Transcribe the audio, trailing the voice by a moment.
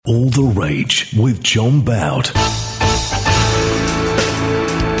All the Rage with John Bout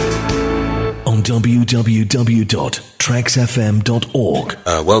on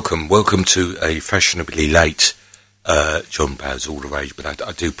www.traxfm.org. Welcome to a fashionably late John Bow's All the Rage, but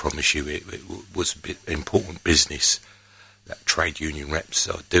I do promise you it was a bit important business that trade union reps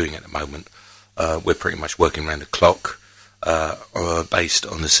are doing at the moment. We're pretty much working around the clock, based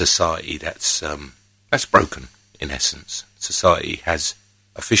on the society that's broken, in essence. Society has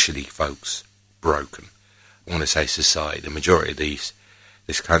officially, folks, broken. I want to say society. The majority of this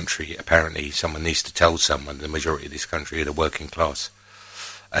country, apparently someone needs to tell someone, the majority of this country are the working class.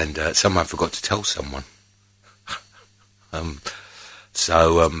 And someone forgot to tell someone. I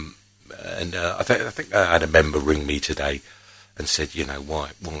think I had a member ring me today and said, you know, why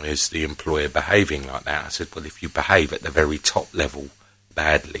is the employer behaving like that? I said, well, if you behave at the very top level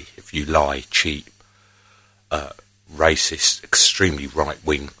badly, if you lie, cheat, racist, extremely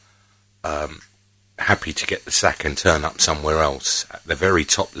right-wing, happy to get the sack and turn up somewhere else, at the very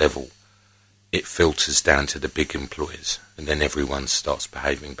top level, it filters down to the big employers, and then everyone starts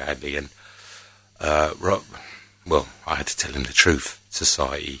behaving badly. And, well, I had to tell him the truth.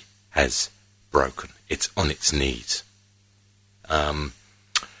 Society has broken. It's on its knees. We're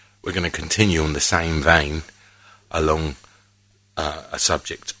going to continue on the same vein along a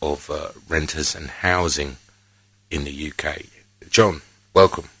subject of renters and housing in the UK. John,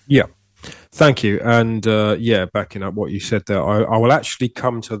 welcome. Yeah, thank you. And backing up what you said there, I will actually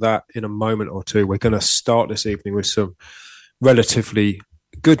come to that in a moment or two. We're going to start this evening with some relatively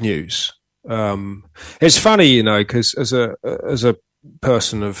good news. It's funny, you know, because as a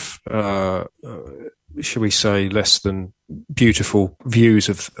person of shall we say less than beautiful views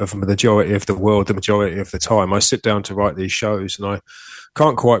of the majority of the world, the majority of the time, I sit down to write these shows, and I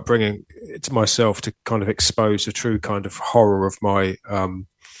can't quite bring it to myself to kind of expose the true kind of horror of my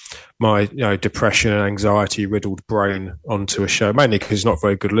depression and anxiety riddled brain onto a show, mainly because it's not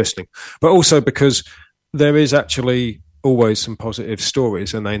very good listening, but also because there is actually always some positive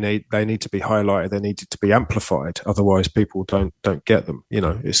stories, and they need to be highlighted. They need to be amplified. Otherwise, people don't get them. You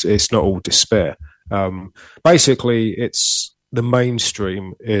know, it's not all despair. Basically, it's the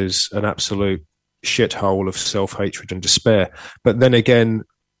mainstream is an absolute shithole of self-hatred and despair. But then again,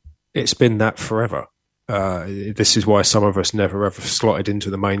 it's been that forever. This is why some of us never ever slotted into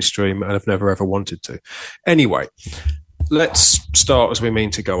the mainstream and have never ever wanted to. Anyway, let's start as we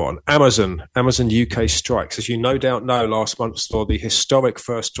mean to go on. Amazon UK strikes. As you no doubt know, last month saw the historic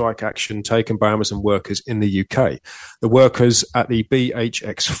first strike action taken by Amazon workers in the UK. The workers at the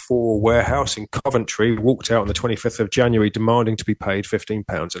BHX4 warehouse in Coventry walked out on the 25th of January demanding to be paid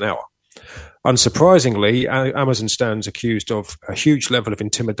 £15 an hour. Unsurprisingly, Amazon stands accused of a huge level of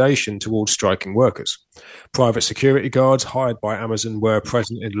intimidation towards striking workers. Private security guards hired by Amazon were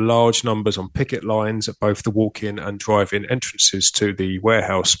present in large numbers on picket lines at both the walk-in and drive-in entrances to the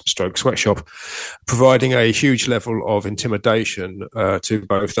warehouse/sweatshop, providing a huge level of intimidation to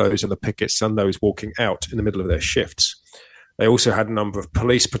both those on the pickets and those walking out in the middle of their shifts. They also had a number of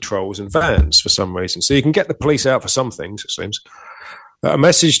police patrols and vans for some reason. So you can get the police out for some things, it seems. A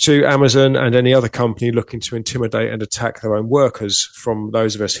message to Amazon and any other company looking to intimidate and attack their own workers from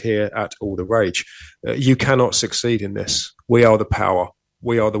those of us here at All the Rage. You cannot succeed in this. We are the power.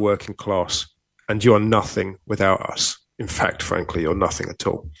 We are the working class. And you are nothing without us. In fact, frankly, you're nothing at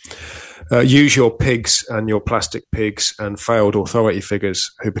all. Use your pigs and your plastic pigs and failed authority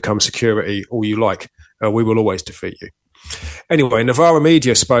figures who become security all you like. We will always defeat you. Anyway, Novara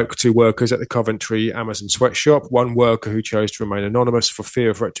Media spoke to workers at the Coventry Amazon sweatshop. One worker who chose to remain anonymous for fear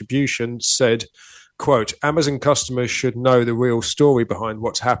of retribution said, quote, Amazon customers should know the real story behind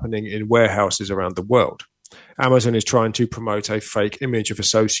what's happening in warehouses around the world. Amazon is trying to promote a fake image of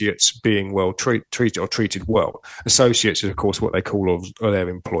associates being well treated or treated well. Associates is, of course, what they call all their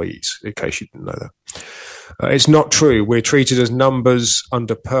employees, in case you didn't know that. It's not true. We're treated as numbers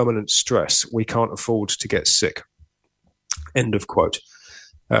under permanent stress. We can't afford to get sick. End of quote.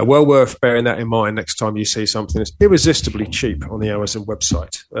 Well worth bearing that in mind next time you see something that's irresistibly cheap on the Amazon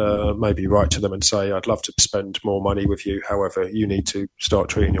website. Maybe write to them and say, I'd love to spend more money with you. However, you need to start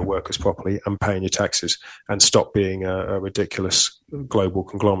treating your workers properly and paying your taxes and stop being a ridiculous global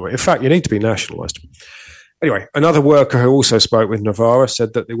conglomerate. In fact, you need to be nationalised. Anyway, another worker who also spoke with Novara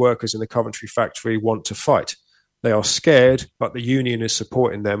said that the workers in the Coventry factory want to fight. They are scared, but the union is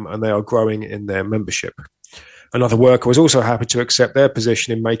supporting them and they are growing in their membership. Another worker was also happy to accept their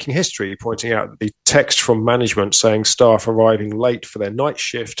position in making history, pointing out that the text from management saying staff arriving late for their night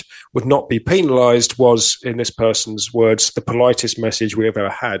shift would not be penalised was, in this person's words, the politest message we have ever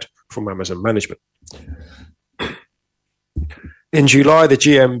had from Amazon management. In July, the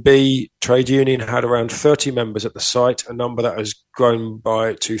GMB trade union had around 30 members at the site, a number that has grown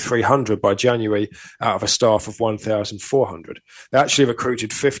to 300 by January out of a staff of 1,400. They actually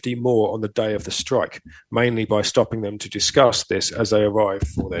recruited 50 more on the day of the strike, mainly by stopping them to discuss this as they arrived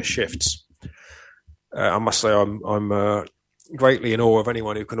for their shifts. I must say I'm greatly in awe of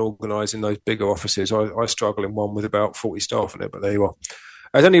anyone who can organise in those bigger offices. I struggle in one with about 40 staff in it, but there you are.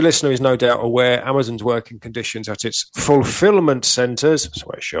 As any listener is no doubt aware, Amazon's working conditions at its fulfillment centres,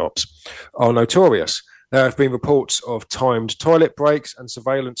 sweatshops, are notorious. There have been reports of timed toilet breaks and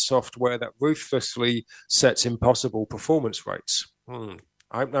surveillance software that ruthlessly sets impossible performance rates.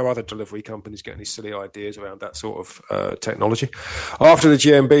 I hope no other delivery companies get any silly ideas around that sort of technology. After the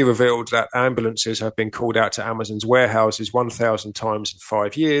GMB revealed that ambulances have been called out to Amazon's warehouses 1,000 times in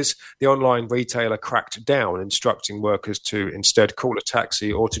 5 years, the online retailer cracked down, instructing workers to instead call a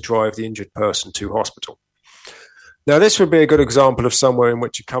taxi or to drive the injured person to hospital. Now, this would be a good example of somewhere in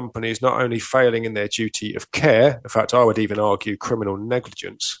which a company is not only failing in their duty of care, in fact, I would even argue criminal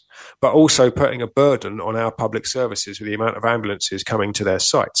negligence, but also putting a burden on our public services with the amount of ambulances coming to their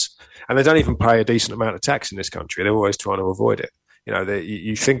sites. And they don't even pay a decent amount of tax in this country. They're always trying to avoid it. You know,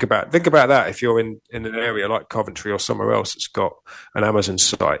 you think about that if you're in an area like Coventry or somewhere else that's got an Amazon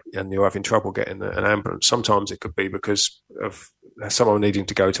site and you're having trouble getting an ambulance. Sometimes it could be because of someone needing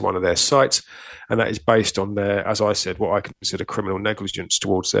to go to one of their sites, and that is based on their, as I said, what I consider criminal negligence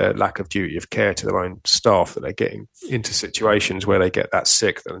towards their lack of duty of care to their own staff, that they're getting into situations where they get that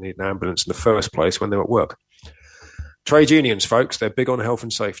sick that they need an ambulance in the first place when they're at work. Trade unions, folks, they're big on health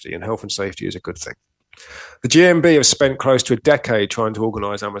and safety is a good thing. The GMB have spent close to a decade trying to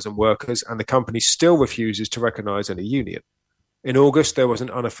organise Amazon workers, and the company still refuses to recognise any union. In August, there was an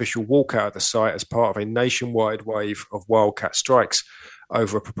unofficial walkout at the site as part of a nationwide wave of wildcat strikes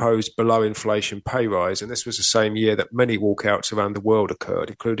over a proposed below-inflation pay rise, and this was the same year that many walkouts around the world occurred,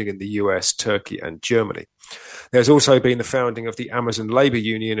 including in the US, Turkey and Germany. There's also been the founding of the Amazon Labour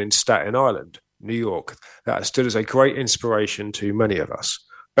Union in Staten Island, New York, that has stood as a great inspiration to many of us.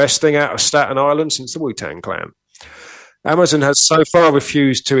 Best thing out of Staten Island since the Wu-Tang Clan. Amazon has so far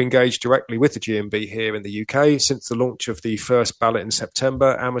refused to engage directly with the GMB here in the UK. Since the launch of the first ballot in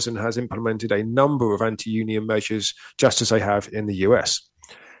September, Amazon has implemented a number of anti-union measures, just as they have in the US,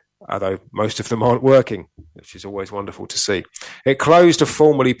 although most of them aren't working, which is always wonderful to see. It closed a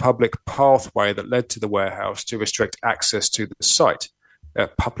formerly public pathway that led to the warehouse to restrict access to the site. A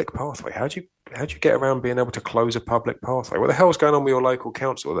public pathway? How do you get around being able to close a public pathway? What the hell's going on with your local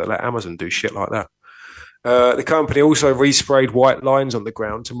council that let Amazon do shit like that? The company also resprayed white lines on the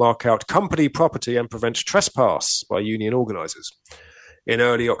ground to mark out company property and prevent trespass by union organisers. In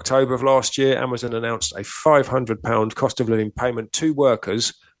early October of last year, Amazon announced a £500 cost of living payment to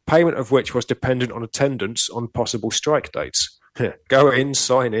workers, payment of which was dependent on attendance on possible strike dates. Go in,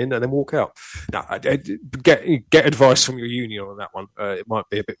 sign in, and then walk out. Now, get advice from your union on that one. It might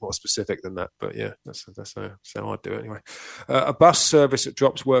be a bit more specific than that, but yeah, that's how I'd do it anyway. A bus service that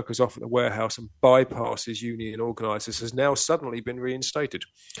drops workers off at the warehouse and bypasses union organisers has now suddenly been reinstated.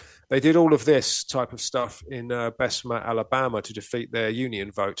 They did all of this type of stuff in Bessemer, Alabama, to defeat their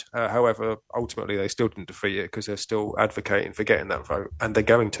union vote. However, ultimately, they still didn't defeat it because they're still advocating for getting that vote, and they're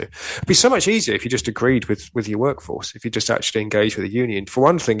going to. It'd be so much easier if you just agreed with your workforce, if you just actually engaged with a union. For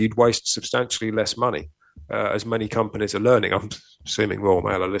one thing, you'd waste substantially less money, as many companies are learning. I'm assuming Royal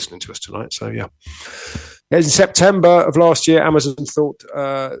Mail are listening to us tonight, so yeah. In September of last year, Amazon thought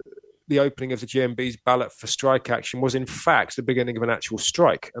the opening of the GMB's ballot for strike action was in fact the beginning of an actual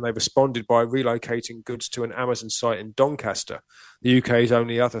strike, and they responded by relocating goods to an Amazon site in Doncaster, the UK's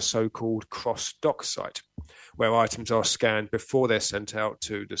only other so-called cross-dock site, where items are scanned before they're sent out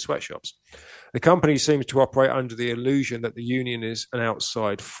to the sweatshops. The company seems to operate under the illusion that the union is an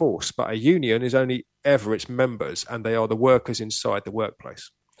outside force, but a union is only ever its members, and they are the workers inside the workplace.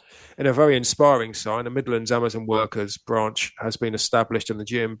 In a very inspiring sign, a Midlands Amazon Workers branch has been established, and the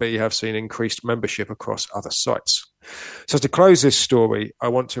GMB have seen increased membership across other sites. So to close this story, I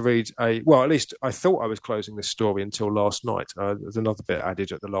want to read at least I thought I was closing this story until last night. There's another bit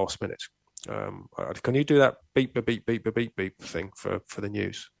added at the last minute. Can you do that beep, beep, beep, beep, beep, beep thing for the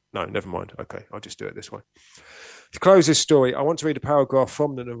news? No, never mind. Okay, I'll just do it this way. To close this story, I want to read a paragraph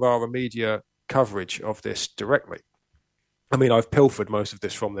from the Novara Media coverage of this directly. I mean, I've pilfered most of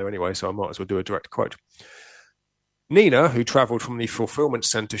this from there anyway, so I might as well do a direct quote. Nina, who travelled from the fulfilment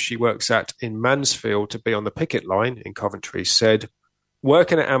centre she works at in Mansfield to be on the picket line in Coventry, said,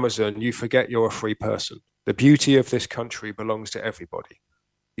 "Working at Amazon, you forget you're a free person. The beauty of this country belongs to everybody.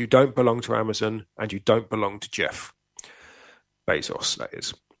 You don't belong to Amazon, and you don't belong to Jeff Bezos, that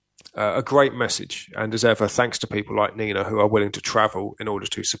is." A great message, and as ever, thanks to people like Nina who are willing to travel in order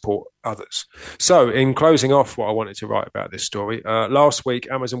to support others. So, in closing off what I wanted to write about this story, last week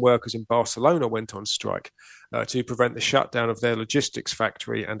Amazon workers in Barcelona went on strike to prevent the shutdown of their logistics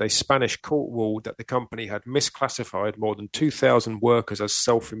factory, and a Spanish court ruled that the company had misclassified more than 2,000 workers as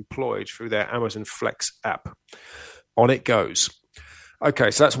self-employed through their Amazon Flex app. On it goes.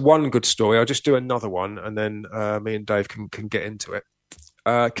 Okay, so that's one good story. I'll just do another one, and then me and Dave can get into it.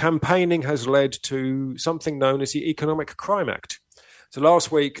 Campaigning has led to something known as the Economic Crime Act. So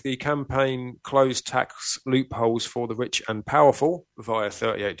last week, the campaign closed tax loopholes for the rich and powerful via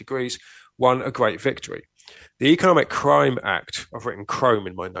 38 Degrees, won a great victory. The Economic Crime Act, I've written Chrome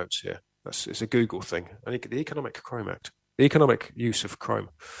in my notes here. It's a Google thing. The Economic Crime Act, the economic use of Chrome.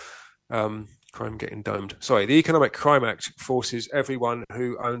 Crime getting domed. Sorry, the Economic Crime Act forces everyone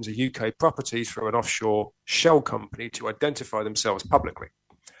who owns a UK property through an offshore shell company to identify themselves publicly.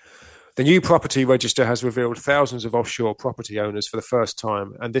 The new property register has revealed thousands of offshore property owners for the first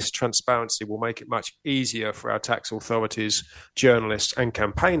time, and this transparency will make it much easier for our tax authorities, journalists, and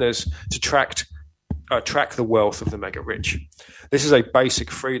campaigners to track the wealth of the mega rich. This is a basic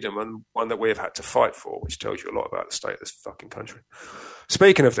freedom and one that we have had to fight for, which tells you a lot about the state of this fucking country.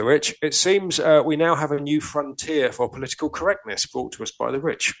 Speaking of the rich, it seems we now have a new frontier for political correctness brought to us by the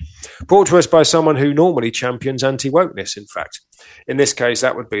rich. Brought to us by someone who normally champions anti-wokeness, in fact. In this case,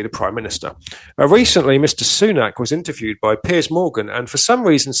 that would be the Prime Minister. Recently, Mr. Sunak was interviewed by Piers Morgan and for some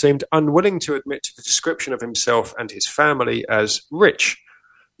reason seemed unwilling to admit to the description of himself and his family as rich,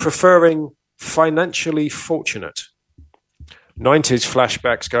 preferring financially fortunate. 90s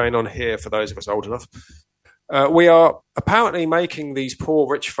flashbacks going on here for those of us old enough. We are apparently making these poor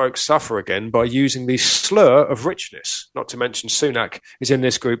rich folks suffer again by using the slur of richness. Not to mention Sunak is in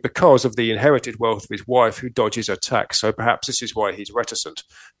this group because of the inherited wealth of his wife who dodges her tax. So perhaps this is why he's reticent.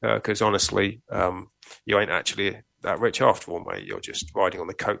 Because honestly, you ain't actually that rich after all, mate. You're just riding on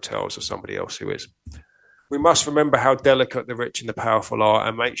the coattails of somebody else who is. We must remember how delicate the rich and the powerful are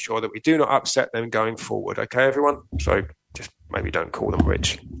and make sure that we do not upset them going forward. Okay, everyone? So just maybe don't call them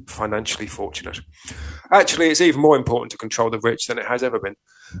rich, financially fortunate. Actually, it's even more important to control the rich than it has ever been.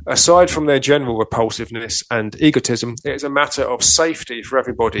 Aside from their general repulsiveness and egotism, it is a matter of safety for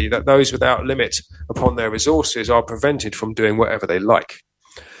everybody that those without limit upon their resources are prevented from doing whatever they like.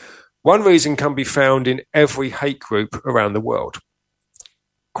 One reason can be found in every hate group around the world.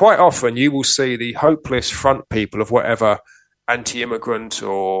 Quite often you will see the hopeless front people of whatever anti-immigrant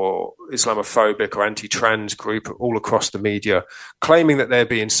or Islamophobic or anti-trans group all across the media claiming that they're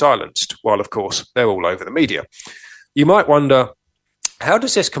being silenced, while of course they're all over the media. You might wonder, how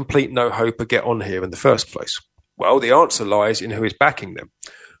does this complete no-hoper get on here in the first place? Well, the answer lies in who is backing them.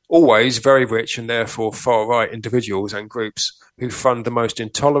 Always very rich and therefore far-right individuals and groups who fund the most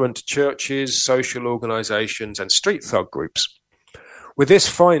intolerant churches, social organisations and street thug groups. With this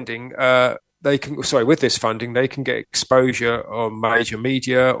funding, they can get exposure on major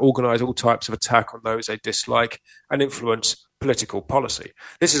media, organise all types of attack on those they dislike, and influence political policy.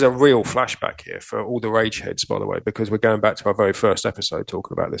 This is a real flashback here for all the rage heads, by the way, because we're going back to our very first episode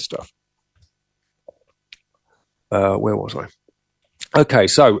talking about this stuff. Where was I? Okay,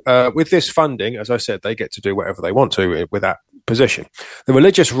 so with this funding, as I said, they get to do whatever they want to with that position. The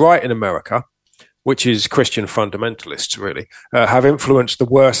religious right in America, which is Christian fundamentalists, really, have influenced the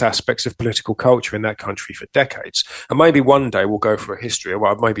worst aspects of political culture in that country for decades. And maybe one day we'll go for a history,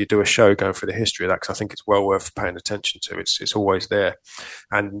 or maybe do a show going through the history of that, because I think it's well worth paying attention to. It's always there.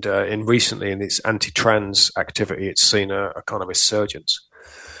 And recently in its anti-trans activity, it's seen a kind of resurgence.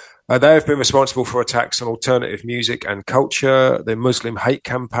 They have been responsible for attacks on alternative music and culture, the Muslim hate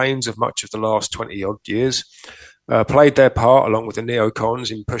campaigns of much of the last 20-odd years, played their part, along with the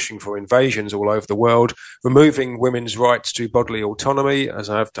neocons, in pushing for invasions all over the world, removing women's rights to bodily autonomy, as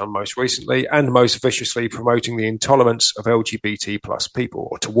I have done most recently, and most viciously promoting the intolerance of LGBT plus people,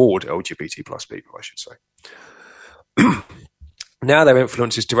 or toward LGBT plus people, I should say. Now their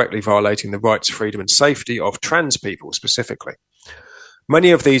influence is directly violating the rights, freedom and safety of trans people specifically.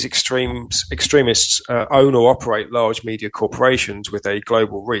 Many of these extremists own or operate large media corporations with a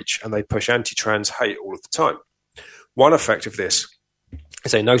global reach, and they push anti-trans hate all of the time. One effect of this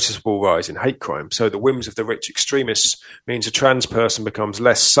is a noticeable rise in hate crime. So the whims of the rich extremists means a trans person becomes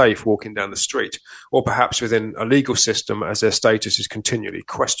less safe walking down the street, or perhaps within a legal system as their status is continually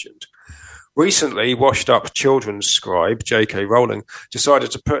questioned. Recently, washed-up children's scribe, J.K. Rowling,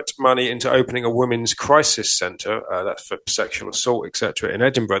 decided to put money into opening a women's crisis centre, that's for sexual assault, etc., in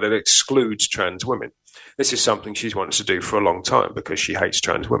Edinburgh, that excludes trans women. This is something she's wanted to do for a long time because she hates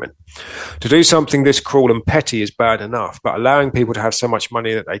trans women. To do something this cruel and petty is bad enough, but allowing people to have so much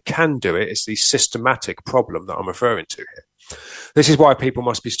money that they can do it is the systematic problem that I'm referring to here. This is why people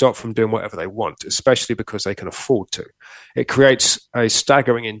must be stopped from doing whatever they want, especially because they can afford to. It creates a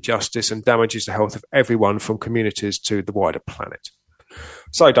staggering injustice and damages the health of everyone from communities to the wider planet.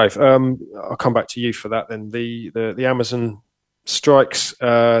 So, Dave, I'll come back to you for that then. The Amazon strikes,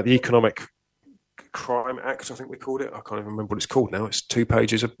 the Economic Crime Act, I think we called it. I can't even remember what it's called now. It's 2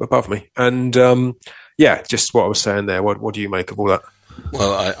 pages above me. And, just what I was saying there. What do you make of all that?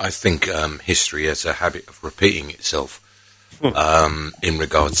 Well, I think history has a habit of repeating itself. In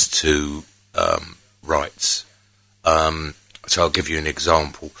regards to rights. So I'll give you an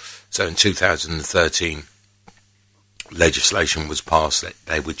example. So in 2013, legislation was passed that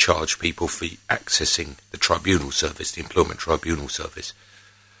they would charge people for accessing the tribunal service, the employment tribunal service,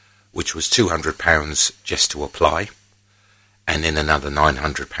 which was £200 just to apply, and then another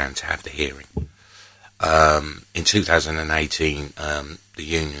 £900 to have the hearing. In 2018, the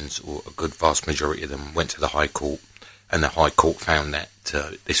unions, or a good vast majority of them, went to the High Court, and the High Court found that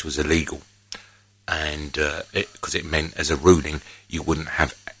this was illegal, and because it meant, as a ruling, you wouldn't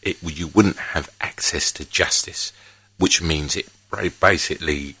have access to justice, which means it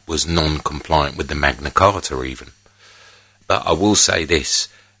basically was non-compliant with the Magna Carta even. But I will say this,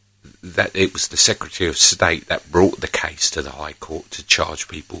 that it was the Secretary of State that brought the case to the High Court to charge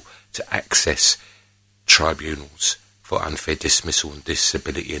people to access tribunals for unfair dismissal and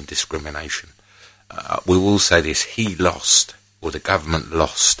disability and discrimination. We will say this, he lost, or the government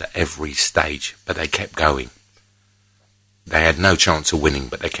lost at every stage, but they kept going. They had no chance of winning,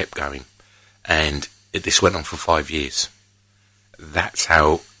 but they kept going. And this went on for 5 years. That's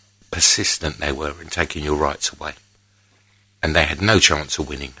how persistent they were in taking your rights away. And they had no chance of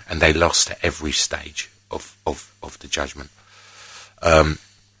winning, and they lost at every stage of the judgment. And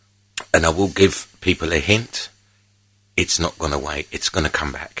I will give people a hint, it's not gone away, it's going to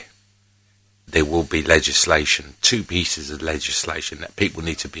come back. There will be legislation, 2 pieces of legislation that people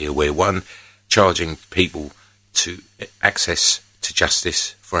need to be aware. One, charging people to access to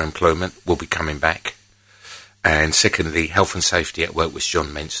justice for employment will be coming back. And secondly, health and safety at work, which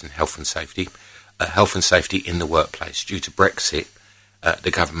John mentioned, health and safety in the workplace. Due to Brexit,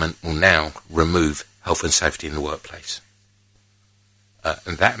 the government will now remove health and safety in the workplace.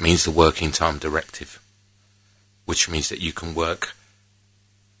 And that means the working time directive, which means that you can work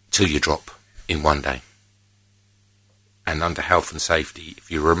till you drop in 1 day. And under health and safety,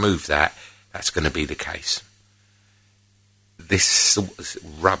 if you remove that, that's going to be the case. This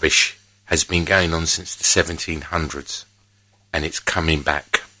rubbish has been going on since the 1700s, and it's coming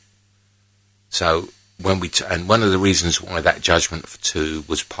back. So and one of the reasons why that judgment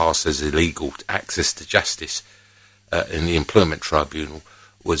was passed as illegal, access to justice in the employment tribunal,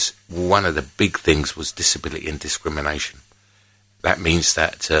 was one of the big things was disability and discrimination. That means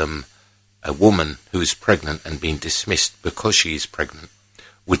that a woman who is pregnant and being dismissed because she is pregnant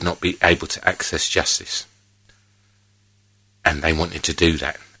would not be able to access justice. And they wanted to do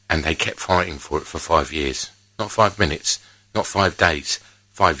that, and they kept fighting for it for 5 years. Not 5 minutes, not 5 days,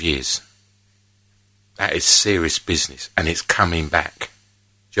 5 years. That is serious business, and it's coming back.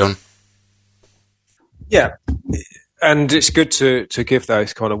 John? Yeah, and it's good to give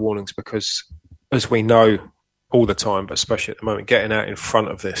those kind of warnings because, as we know all the time, but especially at the moment, getting out in front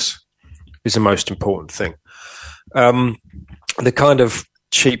of this is the most important thing. The kind of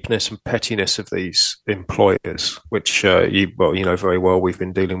cheapness and pettiness of these employers, which you know very well, we've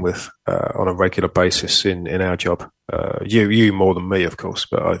been dealing with on a regular basis in our job. You more than me, of course,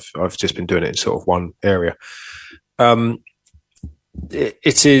 but I've just been doing it in sort of one area.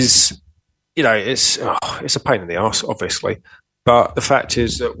 It is, it's a pain in the arse, obviously, but the fact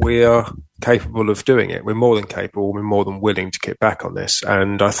is that we are capable of doing it. We're more than capable. We're more than willing to get back on this.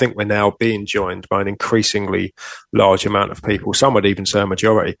 And I think we're now being joined by an increasingly large amount of people. Some would even say a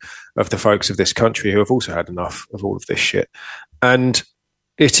majority of the folks of this country who have also had enough of all of this shit. And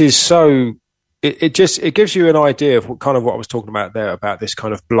it is so, it gives you an idea of what I was talking about there, about this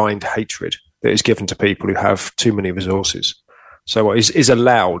kind of blind hatred that is given to people who have too many resources. So what is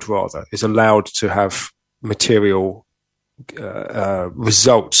allowed to have material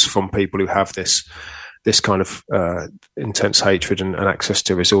results from people who have this kind of intense hatred and access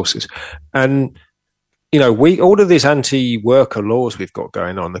to resources. And all of these anti-worker laws we've got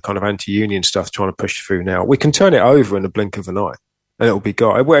going on, the kind of anti-union stuff trying to push through now, we can turn it over in the blink of an eye and it'll be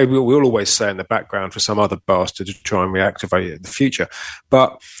gone. We'll always say in the background for some other bastard to try and reactivate it in the future,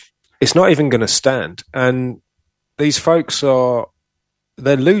 but it's not even going to stand. And these folks are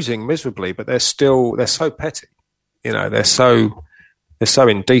they're losing miserably, but they're so petty. You know, they're so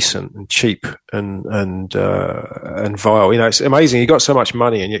indecent and cheap and vile. You know, it's amazing. You got so much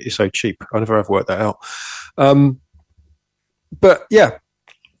money and yet you're so cheap. I never have worked that out. But yeah,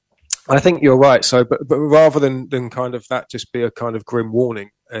 I think you're right. So, but rather than kind of that just be a kind of grim warning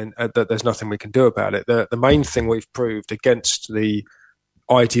and that there's nothing we can do about it, the main thing we've proved against the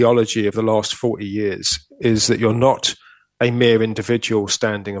ideology of the last 40 years is that you're not a mere individual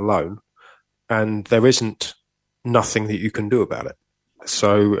standing alone, and there isn't nothing that you can do about it.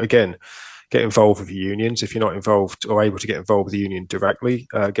 So again, get involved with your unions. If you're not involved or able to get involved with the union directly,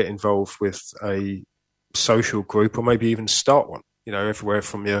 get involved with a social group, or maybe even start one. You know, everywhere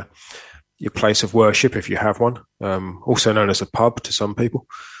from your place of worship, if you have one, also known as a pub to some people,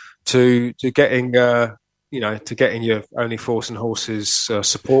 to getting to getting your Only Force and Horses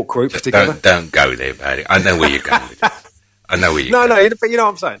support group together. Don't go there about it. I know where you're going with it. I know where you're going. No, but you know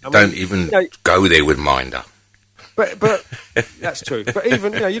what I'm saying. Don't even go there with Minder. But that's true. But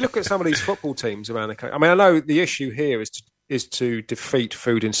even you look at some of these football teams around the country. I mean, I know the issue here is to defeat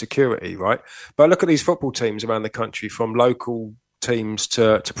food insecurity, right? But look at these football teams around the country, from local teams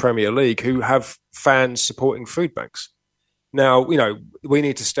to Premier League, who have fans supporting food banks. Now, we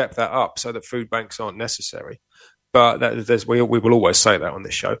need to step that up so that food banks aren't necessary. But we will always say that on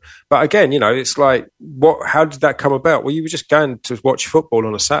this show. But again, it's like, how did that come about? Well, you were just going to watch football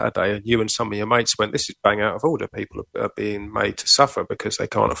on a Saturday, and you and some of your mates went, this is bang out of order. People are being made to suffer because they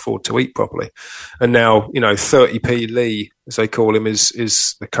can't afford to eat properly. And now, 30p Lee, as they call him,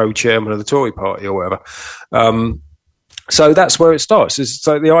 is the co-chairman of the Tory party or whatever. So that's where it starts.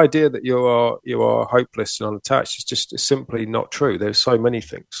 So the idea that you are hopeless and unattached is simply not true. There's so many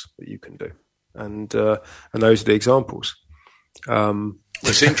things that you can do. And those are the examples.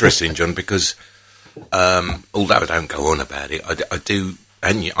 It's interesting, John, because although I don't go on about it, I do,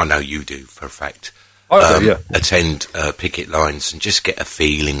 and I know you do for a fact, attend picket lines and just get a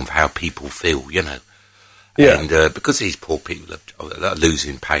feeling of how people feel, Yeah. And because these poor people are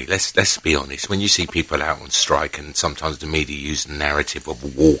losing pay, let's be honest, when you see people out on strike, and sometimes the media use the narrative of a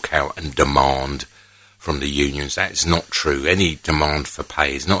walkout and demand from the unions, that is not true. Any demand for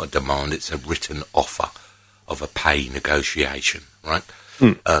pay is not a demand, it's a written offer of a pay negotiation, right?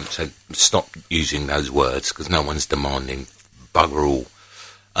 So stop using those words, because no one's demanding bugger all.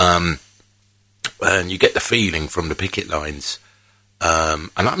 And you get the feeling from the picket lines,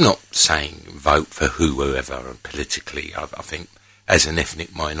 and I'm not saying vote for whoever politically. I think as an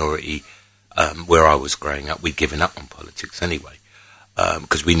ethnic minority, where I was growing up, we'd given up on politics anyway.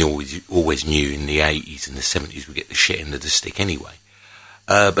 Because we always knew in the 80s and the 70s we'd get the shit end of the stick anyway.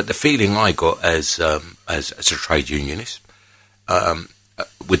 But the feeling I got as a trade unionist,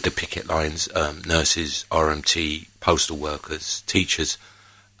 with the picket lines, nurses, RMT, postal workers, teachers,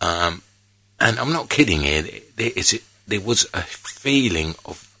 and I'm not kidding here, there was a feeling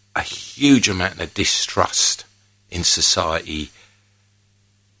of a huge amount of distrust in society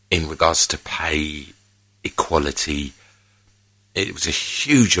in regards to pay, equality. It was a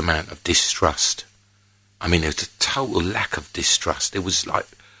huge amount of distrust. I mean, there was a total lack of distrust. It was like,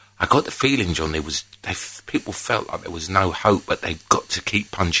 I got the feeling, John, people felt like there was no hope, but they've got to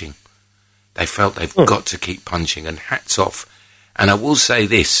keep punching. They felt they've got to keep punching, and hats off. And I will say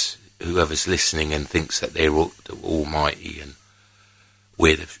this, whoever's listening and thinks that they're the almighty and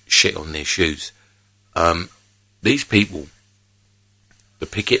wear the shit on their shoes, these people, the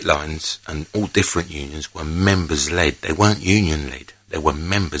picket lines and all different unions, were members-led. They weren't union-led. They were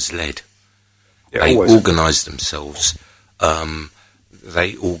members-led. Yeah, they organised themselves.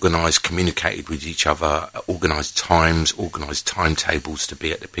 They organised, communicated with each other, organised times, organised timetables to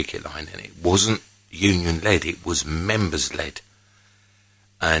be at the picket line. And it wasn't union-led. It was members-led.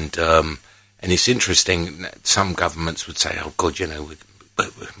 And it's interesting that some governments would say, oh, God,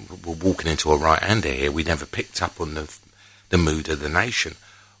 we're walking into a right-hander here. We never picked up on the mood of the nation.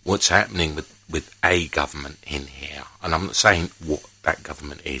 What's happening with a government in here, and I'm not saying what that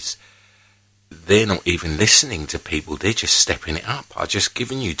government is, they're not even listening to people, they're just stepping it up. I've just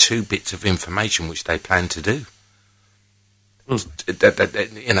given you 2 bits of information which they plan to do. And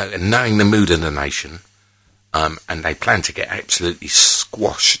knowing the mood of the nation, and they plan to get absolutely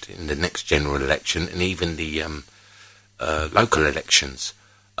squashed in the next general election and even the local elections.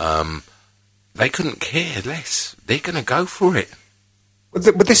 They couldn't care less. They're going to go for it.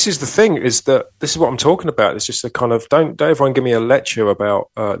 But this is the thing, is that this is what I'm talking about. It's just a kind of, don't everyone give me a lecture about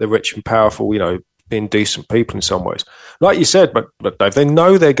the rich and powerful, being decent people in some ways. Like you said, but Dave, they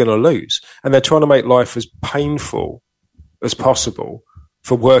know they're going to lose, and they're trying to make life as painful as possible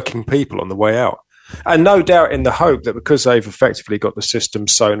for working people on the way out. And no doubt in the hope that because they've effectively got the system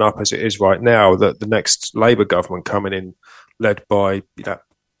sewn up as it is right now, that the next Labour government coming in, led by that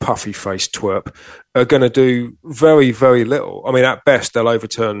puffy-faced twerp, are going to do very, very little. I mean, at best, they'll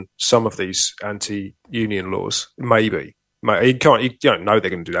overturn some of these anti-union laws, maybe. You don't know they're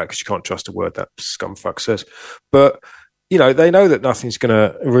going to do that because you can't trust a word that scumfuck says. But they know that nothing's going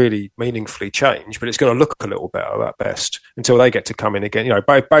to really meaningfully change, but it's going to look a little better at best until they get to come in again.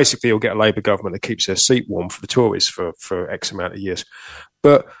 Basically, you'll get a Labour government that keeps their seat warm for the Tories for X amount of years.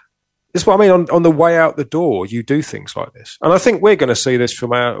 But it's what I mean. On the way out the door, you do things like this. And I think we're going to see this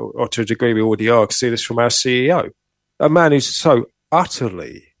or to a degree we already are, see this from our CEO, a man who's so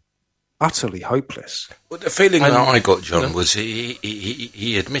utterly hopeless. Well, the feeling that I got, John, was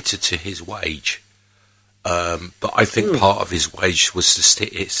he admitted to his wage. But I think part of his wage was to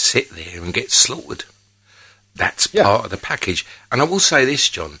sit there and get slaughtered. That's part of the package. And I will say this,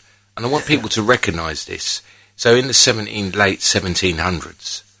 John, and I want people to recognise this. So in the late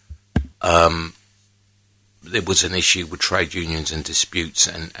 1700s, there was an issue with trade unions and disputes,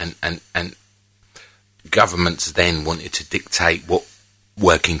 and governments then wanted to dictate what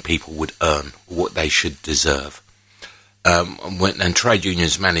working people would earn, what they should deserve. And trade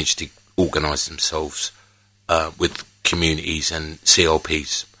unions managed to organise themselves with communities and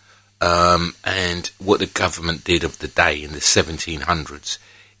CLPs. And what the government did of the day in the 1700s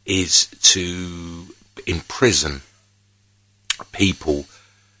is to imprison people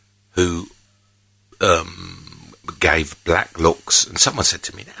who gave black looks. And someone said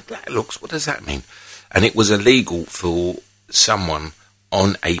to me, black looks, what does that mean? And it was illegal for someone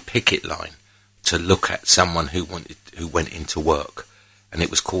on a picket line to look at someone who went into work. And it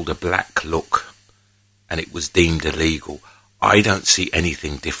was called a black look. And it was deemed illegal. I don't see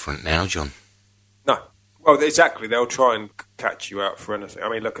anything different now, John. No. Well, exactly. They'll try and catch you out for anything. I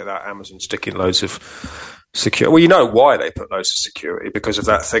mean, look at that, Amazon sticking loads of security. Well, you know why they put loads of security, because of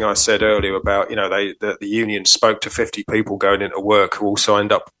that thing I said earlier about, the union spoke to 50 people going into work who all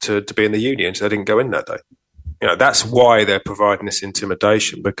signed up to be in the union, so they didn't go in that day. That's why they're providing this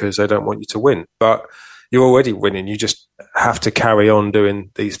intimidation, because they don't want you to win. But you're already winning. You just have to carry on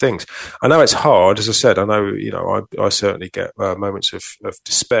doing these things. I know it's hard, as I said. I know, I certainly get moments of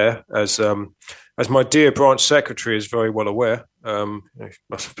despair, as my dear branch secretary is very well aware. He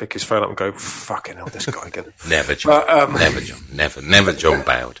must pick his phone up and go, "Fucking hell, this guy again." Never, John. Never, John. Never, John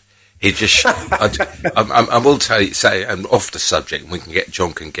Bowd. He just. I will say, and off the subject, and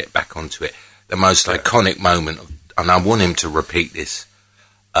John can get back onto it. The most iconic moment, and I want him to repeat this.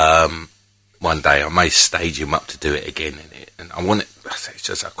 One day I may stage him up to do it again, and I want it. It's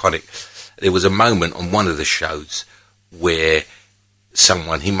just iconic. There was a moment on one of the shows where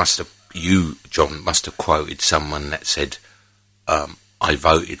you, John, must have quoted someone that said, "I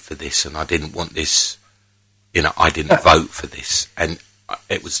voted for this, and I didn't want this. I didn't vote for this." And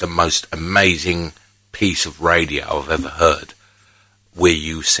it was the most amazing piece of radio I've ever heard, where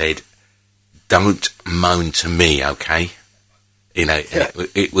you said, "Don't moan to me, okay?"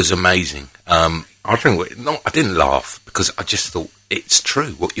 It was amazing. I didn't laugh because I just thought it's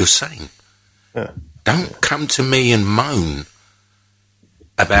true what you're saying. Yeah. Don't come to me and moan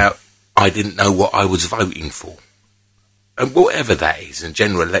about I didn't know what I was voting for. And whatever that is, and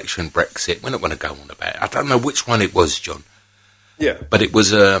general election, Brexit, we're not going to go on about it. I don't know which one it was, John. Yeah. But it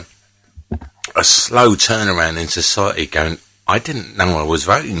was a slow turnaround in society going, I didn't know I was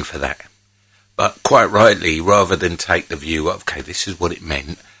voting for that. But quite rightly, rather than take the view, okay, this is what it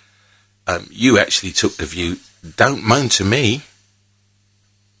meant, you actually took the view, don't moan to me.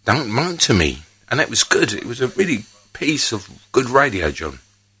 Don't moan to me. And that was good. It was a really piece of good radio, John.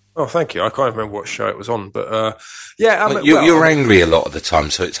 Oh, thank you. I can't remember what show it was on, but you're angry a lot of the time,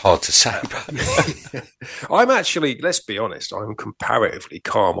 so it's hard to say. I'm actually, let's be honest, I'm comparatively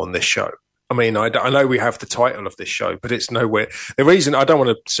calm on this show. I mean, I know we have the title of this show, but it's nowhere. The reason I don't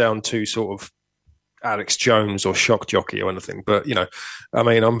want to sound too sort of Alex Jones or shock jockey or anything, but I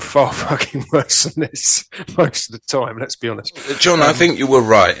mean, I'm far fucking worse than this most of the time. Let's be honest, John. I think you were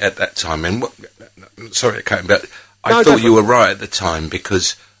right at that time, and sorry, but I thought you were right at the time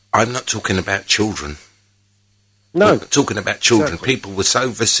because I'm not talking about children. No, I'm not talking about children. Exactly. People were so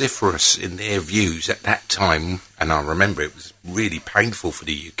vociferous in their views at that time, and I remember it was really painful for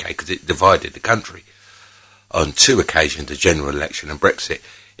the UK because it divided the country on two occasions: the general election and Brexit.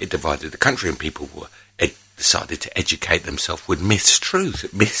 It divided the country, and people decided to educate themselves with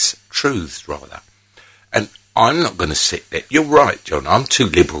mistruths rather. And I'm not going to sit there. You're right, John. I'm too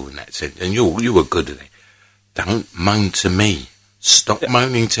liberal in that sense, and you were good at it. Don't moan to me. Stop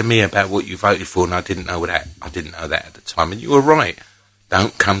moaning to me about what you voted for, and I didn't know that. I didn't know that at the time, and you were right.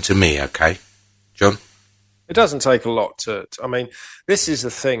 Don't come to me, okay? John? It doesn't take a lot I mean, this is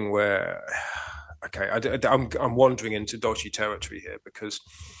the thing where, okay, I'm wandering into dodgy territory here because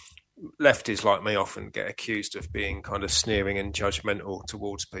lefties like me often get accused of being kind of sneering and judgmental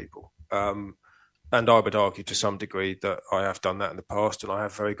towards people. And I would argue to some degree that I have done that in the past, and I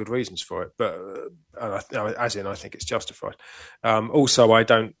have very good reasons for it. But I think it's justified. Also, I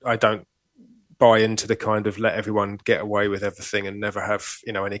don't buy into the kind of let everyone get away with everything and never have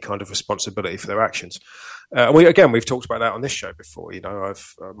any kind of responsibility for their actions. We've talked about that on this show before.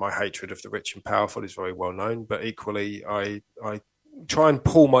 My hatred of the rich and powerful is very well known, but equally, I try and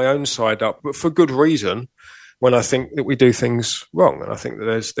pull my own side up, but for good reason. When I think that we do things wrong, and I think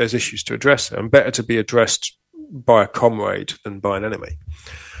that there's issues to address there, and better to be addressed by a comrade than by an enemy.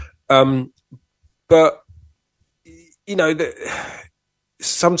 But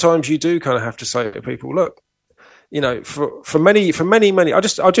sometimes you do kind of have to say to people, look, for many,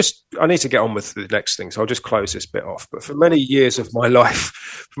 I need to get on with the next thing, so I'll just close this bit off. But for many years of my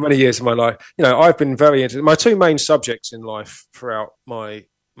life, I've been very into my two main subjects in life throughout my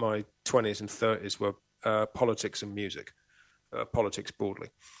 20s and 30s were politics and music, politics broadly,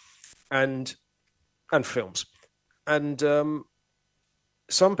 and films. And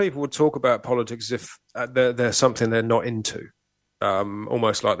some people would talk about politics as if they're something they're not into,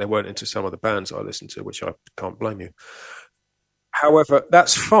 almost like they weren't into some of the bands I listen to, which I can't blame you. However,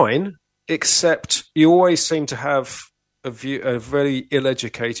 that's fine, except you always seem to have a very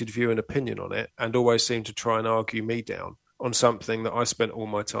ill-educated view and opinion on it, and always seem to try and argue me down on something that I spent all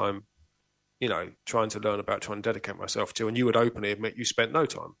my time trying to learn about, trying to dedicate myself to, and you would openly admit you spent no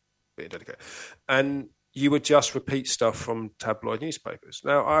time being dedicated. And you would just repeat stuff from tabloid newspapers.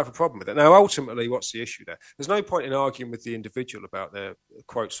 Now, I have a problem with it. Now, ultimately, what's the issue there? There's no point in arguing with the individual about their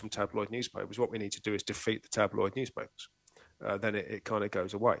quotes from tabloid newspapers. What we need to do is defeat the tabloid newspapers. Then it kind of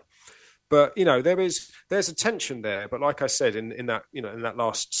goes away. But there's a tension there. But like I said in that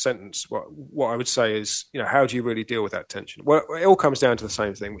last sentence, what I would say is, how do you really deal with that tension? Well, it all comes down to the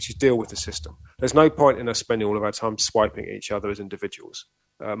same thing, which is deal with the system. There's no point in us spending all of our time swiping at each other as individuals.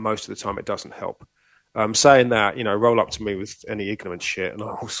 Most of the time, it doesn't help. Saying that, roll up to me with any ignorant shit, and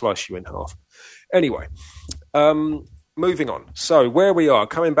I'll slice you in half. Anyway, moving on. So where we are,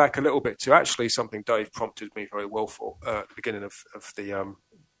 coming back a little bit to actually something Dave prompted me very well for at the beginning of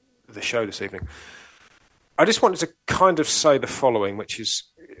the show this evening. I just wanted to kind of say the following, which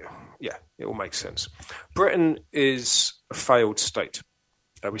is, it will make sense. Britain is a failed state.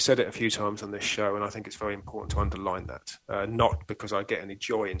 We said it a few times on this show, and I think it's very important to underline that. Not because I get any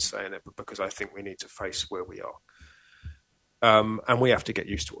joy in saying it, but because I think we need to face where we are. And we have to get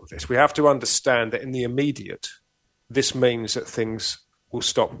used to all of this. We have to understand that in the immediate, this means that things will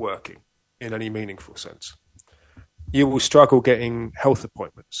stop working in any meaningful sense. You will struggle getting health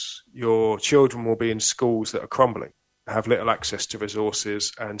appointments. Your children will be in schools that are crumbling, have little access to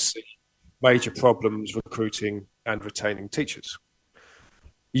resources, and see major problems recruiting and retaining teachers.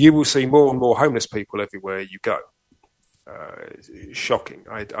 You will see more and more homeless people everywhere you go. Shocking.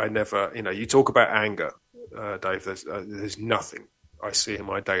 I never, you talk about anger, Dave. There's nothing I see in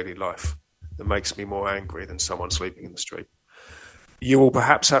my daily life that makes me more angry than someone sleeping in the street. You will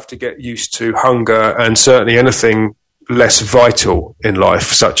perhaps have to get used to hunger and certainly anything less vital in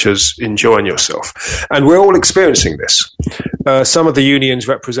life, such as enjoying yourself. And we're all experiencing this. Some of the unions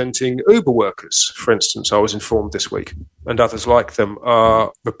representing Uber workers, for instance, I was informed this week, and others like them,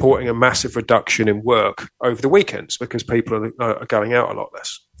 are reporting a massive reduction in work over the weekends because people are going out a lot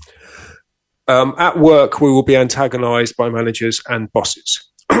less. At work, we will be antagonised by managers and bosses.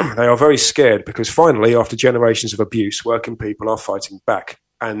 They are very scared because finally, after generations of abuse, working people are fighting back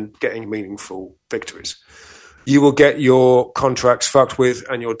and getting meaningful victories. You will get your contracts fucked with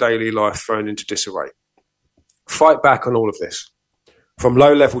and your daily life thrown into disarray. Fight back on all of this. From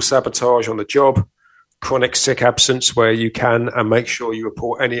low-level sabotage on the job, chronic sick absence where you can, and make sure you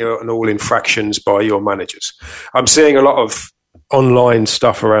report any and all infractions by your managers. I'm seeing a lot of online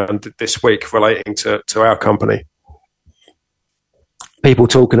stuff around this week relating to our company. People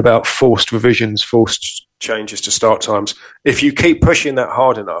talking about forced revisions, forced changes to start times. If you keep pushing that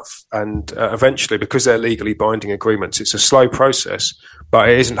hard enough, and eventually, because they're legally binding agreements, it's a slow process, but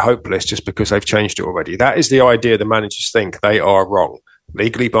it isn't hopeless just because they've changed it already. That is the idea the managers think. They are wrong.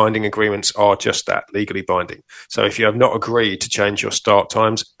 Legally binding agreements are just that, legally binding. So if you have not agreed to change your start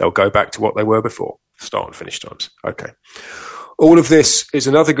times, they'll go back to what they were before, start and finish times. Okay. All of this is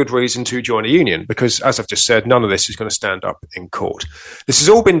another good reason to join a union because, as I've just said, none of this is going to stand up in court. This has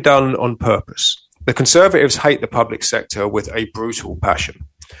all been done on purpose. The Conservatives hate the public sector with a brutal passion.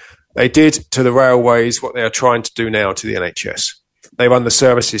 They did to the railways what they are trying to do now to the NHS. They run the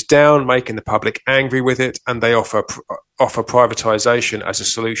services down, making the public angry with it, and they offer privatisation as a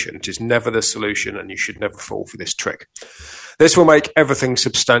solution. It is never the solution, and you should never fall for this trick. This will make everything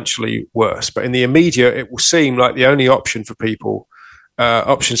substantially worse. But in the immediate, it will seem like the only option for people,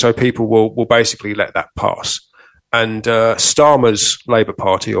 so people will basically let that pass. And Starmer's Labour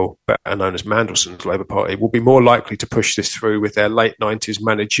Party, or better known as Mandelson's Labour Party, will be more likely to push this through with their late 90s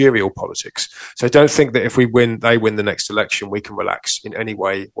managerial politics. So don't think that if they win the next election, we can relax in any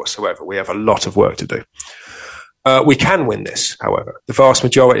way whatsoever. We have a lot of work to do. We can win this, however. The vast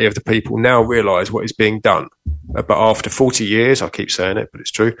majority of the people now realise what is being done. But after 40 years, I keep saying it, but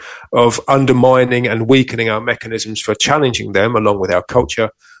it's true, of undermining and weakening our mechanisms for challenging them along with our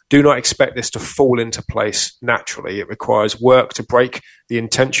culture, do not expect this to fall into place naturally. It requires work to break the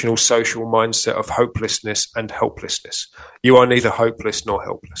intentional social mindset of hopelessness and helplessness. You are neither hopeless nor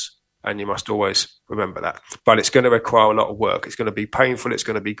helpless, and you must always remember that. But it's going to require a lot of work. It's going to be painful. It's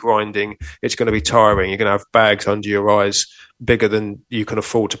going to be grinding. It's going to be tiring. You're going to have bags under your eyes bigger than you can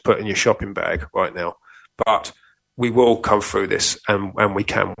afford to put in your shopping bag right now. But we will come through this, and we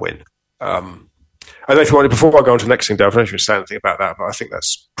can win. I don't know if you wanted, before I go on to the next thing, Dave, I don't know if you want to say anything about that, but I think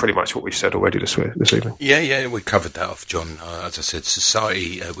that's pretty much what we've said already this evening. Yeah, we covered that off, John. As I said,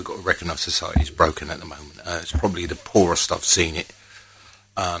 society, we've got to recognise society is broken at the moment. It's probably the poorest I've seen it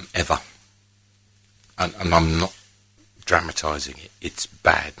ever. And I'm not dramatising it. It's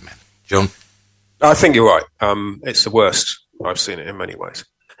bad, man. John? I think you're right. It's the worst I've seen it in many ways.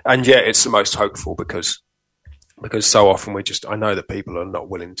 And yet it's the most hopeful because so often I know that people are not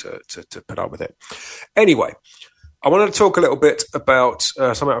willing to put up with it. Anyway, I wanted to talk a little bit about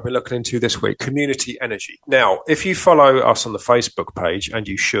something I've been looking into this week, community energy. Now, if you follow us on the Facebook page, and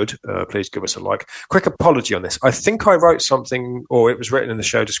you should, please give us a like. Quick apology on this. I think I wrote something, or it was written in the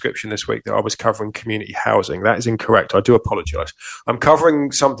show description this week, that I was covering community housing. That is incorrect. I do apologise. I'm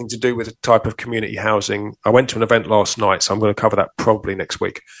covering something to do with a type of community housing. I went to an event last night, so I'm going to cover that probably next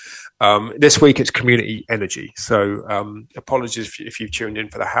week. This week it's community energy. So apologies if you've tuned in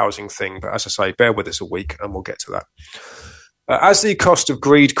for the housing thing. But as I say, bear with us a week and we'll get to that. As the cost of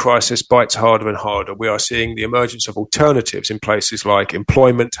greed crisis bites harder and harder, we are seeing the emergence of alternatives in places like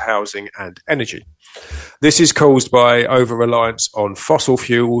employment, housing and energy. This is caused by over-reliance on fossil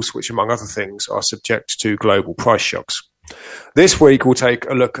fuels, which among other things are subject to global price shocks. This week, we'll take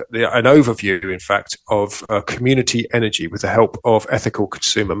a look at an overview, in fact, of community energy with the help of Ethical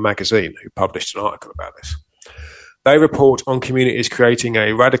Consumer magazine, who published an article about this. They report on communities creating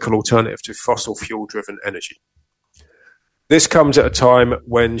a radical alternative to fossil fuel-driven energy. This comes at a time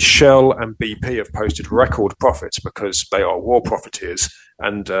when Shell and BP have posted record profits because they are war profiteers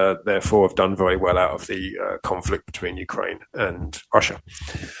and therefore have done very well out of the conflict between Ukraine and Russia.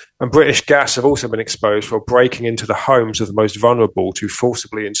 And British Gas have also been exposed for breaking into the homes of the most vulnerable to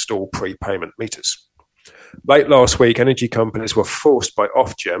forcibly install prepayment meters. Late last week, energy companies were forced by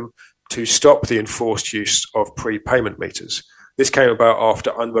Ofgem to stop the enforced use of prepayment meters. This came about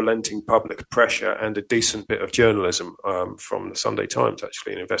after unrelenting public pressure and a decent bit of journalism from the Sunday Times,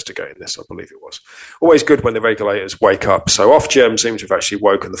 actually, in investigating this, I believe it was. Always good when the regulators wake up. So Ofgem seems to have actually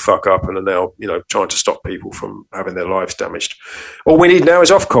woken the fuck up and are now, trying to stop people from having their lives damaged. All we need now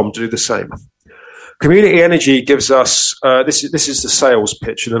is Ofcom to do the same. Community energy gives us, this is the sales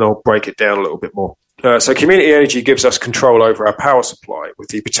pitch, and then I'll break it down a little bit more. So community energy gives us control over our power supply with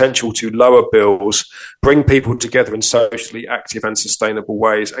the potential to lower bills, bring people together in socially active and sustainable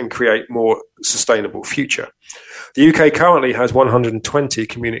ways, and create more sustainable future. The UK currently has 120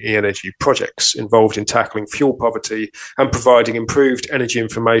 community energy projects involved in tackling fuel poverty and providing improved energy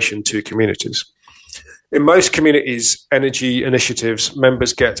information to communities. In most communities' energy initiatives,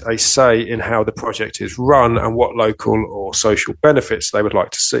 members get a say in how the project is run and what local or social benefits they would like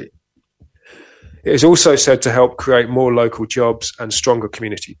to see. It is also said to help create more local jobs and stronger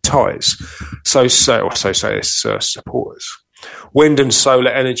community ties. So say its supporters. Wind and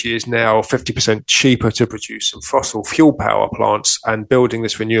solar energy is now 50% cheaper to produce than fossil fuel power plants, and building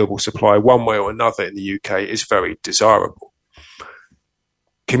this renewable supply one way or another in the UK is very desirable.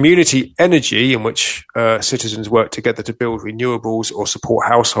 Community energy, in which citizens work together to build renewables or support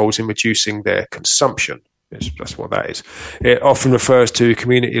households in reducing their consumption. That's what that is. It often refers to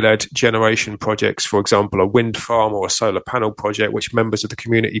community-led generation projects, for example, a wind farm or a solar panel project, which members of the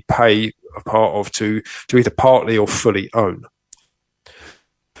community pay a part of to either partly or fully own.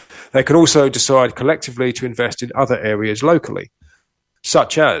 They can also decide collectively to invest in other areas locally,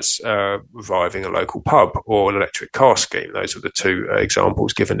 such as reviving a local pub or an electric car scheme. Those are the two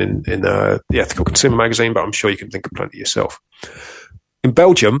examples given in the Ethical Consumer magazine, but I'm sure you can think of plenty yourself. In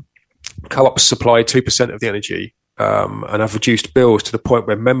Belgium, co-ops supply 2% of the energy and have reduced bills to the point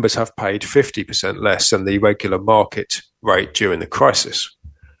where members have paid 50% less than the regular market rate during the crisis.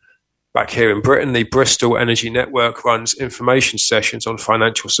 Back here in Britain, the Bristol Energy Network runs information sessions on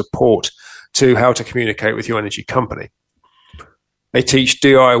financial support to how to communicate with your energy company. They teach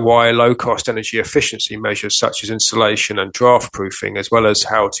DIY low-cost energy efficiency measures such as insulation and draft proofing, as well as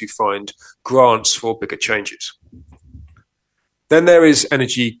how to find grants for bigger changes. Then there is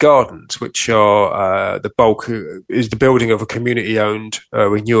energy gardens, which are the bulk is the building of a community-owned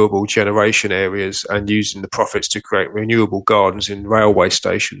renewable generation areas and using the profits to create renewable gardens in railway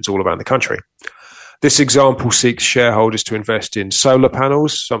stations all around the country. This example seeks shareholders to invest in solar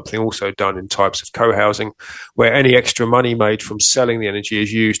panels, something also done in types of co-housing, where any extra money made from selling the energy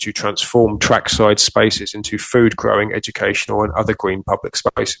is used to transform trackside spaces into food-growing, educational and other green public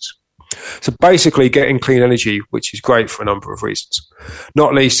spaces. So basically getting clean energy, which is great for a number of reasons.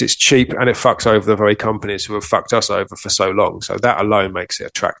 Not least, it's cheap and it fucks over the very companies who have fucked us over for so long. So that alone makes it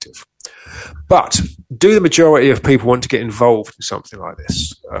attractive. But do the majority of people want to get involved in something like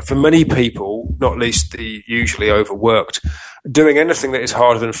this? For many people, not least the usually overworked, doing anything that is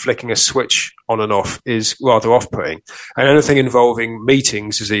harder than flicking a switch on and off is rather off-putting. And anything involving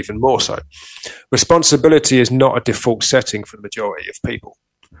meetings is even more so. Responsibility is not a default setting for the majority of people.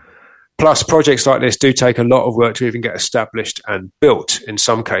 Plus, projects like this do take a lot of work to even get established and built. In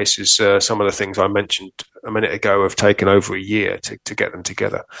some cases, some of the things I mentioned a minute ago have taken over a year to get them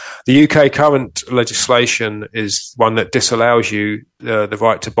together. The UK current legislation is one that disallows you the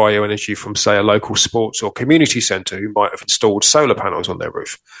right to buy your energy from, say, a local sports or community centre who might have installed solar panels on their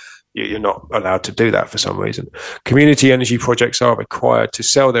roof. You're not allowed to do that for some reason. Community energy projects are required to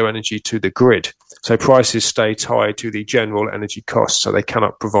sell their energy to the grid. So prices stay tied to the general energy costs, so they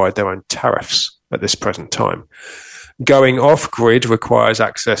cannot provide their own tariffs at this present time. Going off-grid requires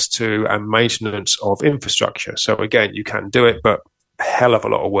access to and maintenance of infrastructure. So again, you can do it, but a hell of a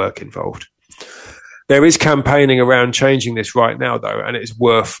lot of work involved. There is campaigning around changing this right now, though, and it is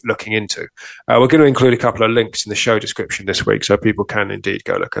worth looking into. We're going to include a couple of links in the show description this week, so people can indeed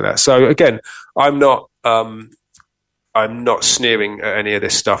go look at that. So again, I'm not sneering at any of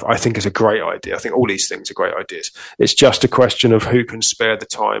this stuff. I think it's a great idea. I think all these things are great ideas. It's just a question of who can spare the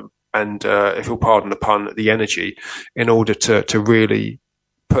time and, if you'll pardon the pun, the energy in order to really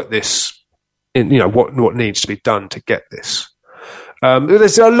put this in, what needs to be done to get this.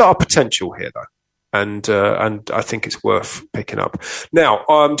 There's a lot of potential here, though. And I think it's worth picking up. Now,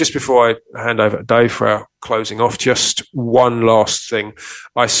 just before I hand over to Dave for our closing off, just one last thing.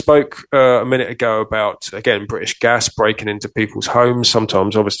 I spoke a minute ago about, again, British Gas breaking into people's homes,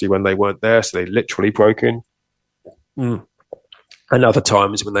 sometimes obviously when they weren't there, so they literally broke in. And other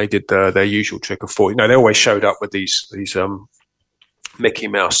times when they did their usual trick of they always showed up with these Mickey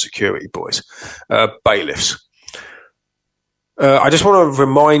Mouse security boys, bailiffs. I just want to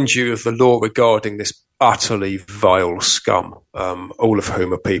remind you of the law regarding this utterly vile scum, all of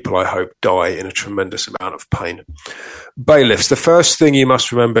whom are people I hope die in a tremendous amount of pain. Bailiffs, the first thing you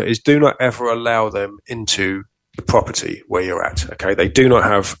must remember is do not ever allow them into the property where you're at, okay? They do not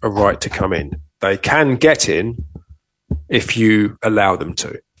have a right to come in. They can get in if you allow them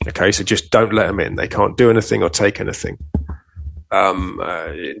to, okay? So just don't let them in. They can't do anything or take anything.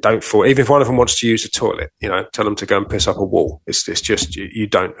 Don't fall. Even if one of them wants to use the toilet, tell them to go and piss up a wall. It's just you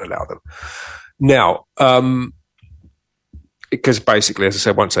don't allow them. Now, because basically, as I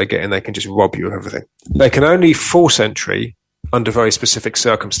said, once they get in, they can just rob you of everything. They can only force entry under very specific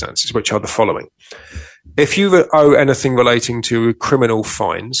circumstances, which are the following: if you owe anything relating to criminal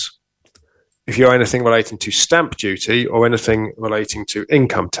fines, if you owe anything relating to stamp duty, or anything relating to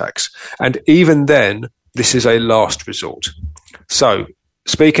income tax, and even then, this is a last resort. So,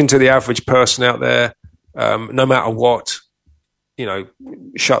 speaking to the average person out there, no matter what,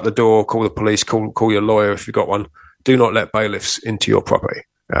 shut the door, call the police, call your lawyer if you've got one. Do not let bailiffs into your property.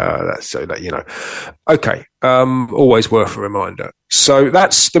 That's so that you know. Okay, always worth a reminder. So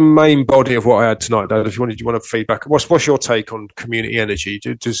that's the main body of what I had tonight, Dave. If you want to feedback, what's your take on community energy?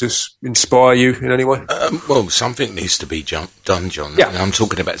 Does this inspire you in any way? Well, something needs to be done, John. Yeah. And I'm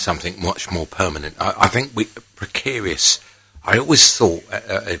talking about something much more permanent. I think precarious. I always thought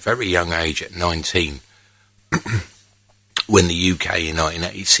at a very young age, at 19, when the UK in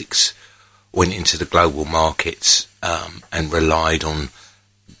 1986 went into the global markets and relied on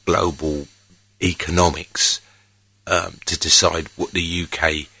global economics to decide what the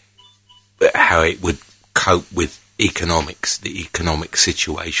UK, how it would cope with economics, the economic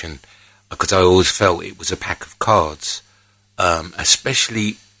situation, because I always felt it was a pack of cards,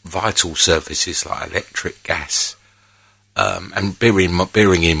 especially vital services like electric, gas, and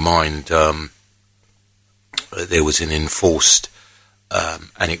bearing in mind there was an enforced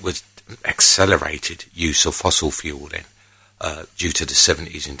and it was accelerated use of fossil fuel then due to the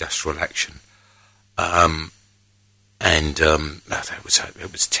 70s industrial action.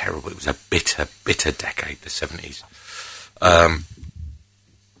 It was terrible. It was a bitter decade, the 70s.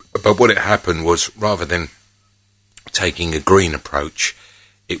 But what happened was, rather than taking a green approach,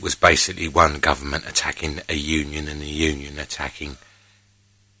 it was basically one government attacking a union and the union attacking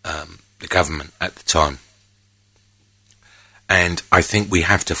the government at the time. And I think we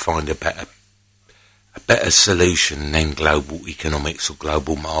have to find a better solution than global economics or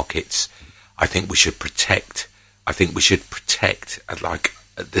global markets. I think we should protect like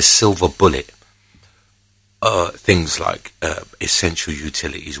the silver bullet, things like essential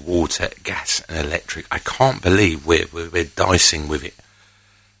utilities, water, gas and electric. I can't believe we're dicing with it.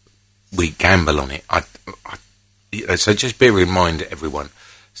 We gamble on it. So just bear in mind, everyone,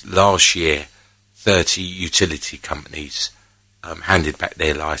 last year 30 utility companies handed back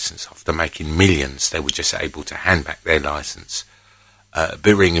their licence after making millions. They were just able to hand back their licence.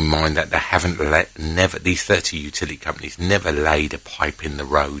 Bearing in mind that they haven't these 30 utility companies never laid a pipe in the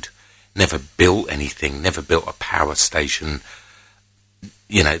road, never built anything, never built a power station.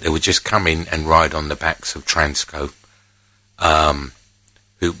 You know, they would just come in and ride on the backs of Transco,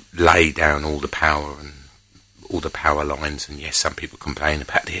 who lay down all the power and all the power lines. And yes, some people complain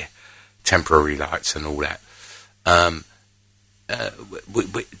about their temporary lights and all that.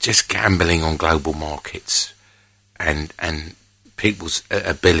 We're just gambling on global markets and people's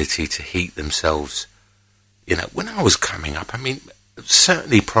ability to heat themselves. You know, when I was coming up, I mean,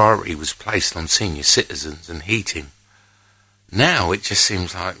 certainly priority was placed on senior citizens and heating. Now it just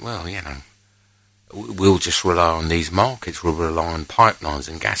seems like, well, you know, we'll just rely on these markets. We'll rely on pipelines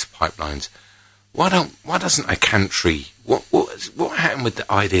and gas pipelines. Why doesn't a country? What happened with the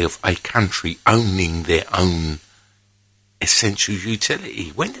idea of a country owning their own essential utility?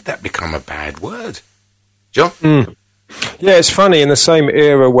 When did that become a bad word, John? Yeah, it's funny. In the same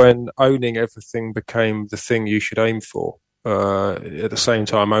era when owning everything became the thing you should aim for, at the same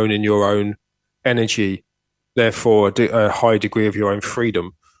time owning your own energy, therefore a high degree of your own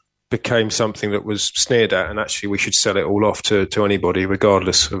freedom, became something that was sneered at, and actually we should sell it all off to anybody,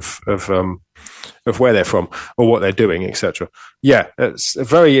 regardless of where they're from or what they're doing, etc. Yeah, it's a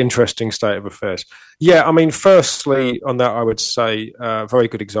very interesting state of affairs. Yeah, I mean, firstly, on that, I would say very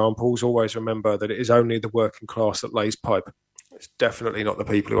good examples. Always remember that it is only the working class that lays pipe. It's definitely not the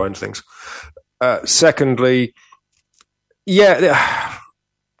people who own things. Secondly,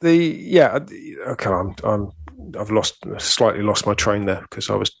 I've slightly lost my train there because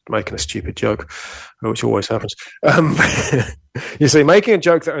I was making a stupid joke, which always happens. You see, making a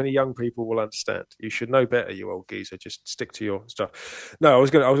joke that only young people will understand. You should know better, you old geezer. Just stick to your stuff. No, I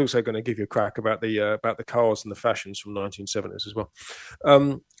was also going to give you a crack about the cars and the fashions from 1970s as well.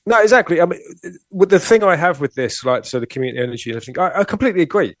 No, exactly. I mean, with the thing I have with this, like, so the community energy and everything, I completely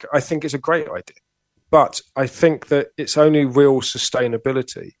agree. I think it's a great idea, but I think that its only real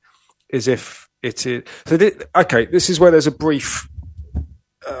sustainability is if it is. So, this is where there's a brief,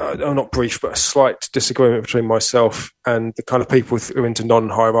 not brief, but a slight disagreement between myself and the kind of people who are into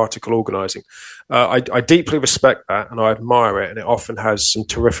non-hierarchical organising. I deeply respect that and I admire it, and it often has some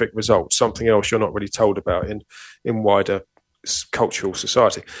terrific results, something else you're not really told about in wider cultural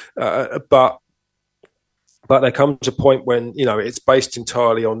society. But there comes a point when, you know, it's based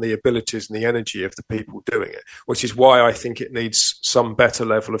entirely on the abilities and the energy of the people doing it, which is why I think it needs some better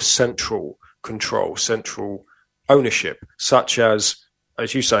level of central control, central ownership, such as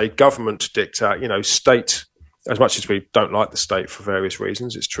you say, government to dictate, you know, state, as much as we don't like the state for various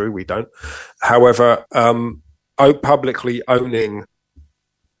reasons, it's true, we don't. However, publicly owning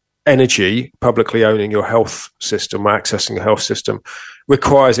energy, publicly owning your health system, accessing a health system,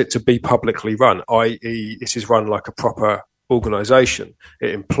 requires it to be publicly run, i.e. it is run like a proper organisation. It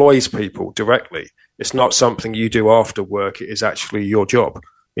employs people directly. It's not something you do after work. It is actually your job.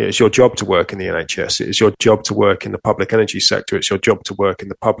 It's your job to work in the NHS. It is your job to work in the public energy sector. It's your job to work in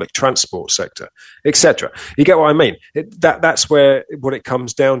the public transport sector, etc. You get what I mean? That's where what it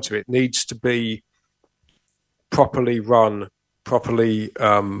comes down to. It needs to be properly run, properly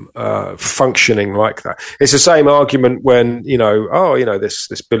functioning like that. It's the same argument when, you know,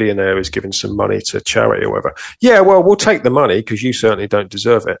 this billionaire is giving some money to charity or whatever. Yeah, well, we'll take the money because you certainly don't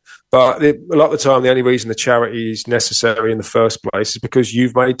deserve it. But a lot of the time, the only reason the charity is necessary in the first place is because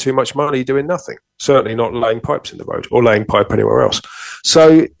you've made too much money doing nothing. Certainly not laying pipes in the road or laying pipe anywhere else.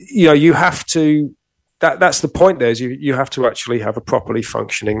 So, you know, you have to, that's the point there, is you have to actually have a properly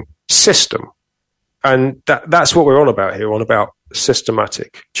functioning system. And that's what we're on about here, on about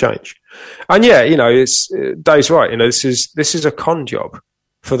systematic change. And yeah, it's Dave's right. This is a con job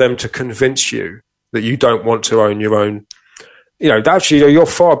for them to convince you that you don't want to own your own. Actually, you're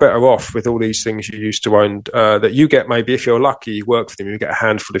far better off with all these things you used to own that you get. Maybe if you're lucky, you work for them, you get a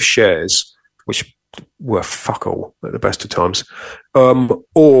handful of shares, which were fuck all at the best of times.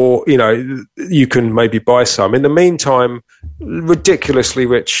 Or, you can maybe buy some. In the meantime, ridiculously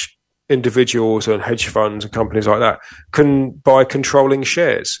rich individuals and hedge funds and companies like that can buy controlling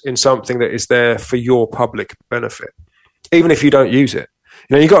shares in something that is there for your public benefit, even if you don't use it.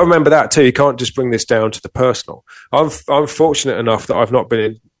 You've got to remember that too. You can't just bring this down to the personal. I'm fortunate enough that I've not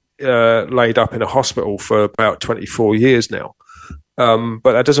been laid up in a hospital for about 24 years now.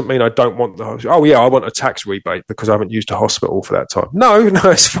 But that doesn't mean I don't want the hospital. Oh, yeah, I want a tax rebate because I haven't used a hospital for that time. No,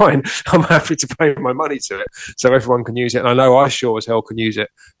 it's fine. I'm happy to pay my money to it so everyone can use it. And I know I sure as hell can use it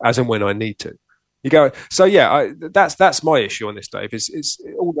as and when I need to. You go. So, yeah, that's my issue on this, Dave. It's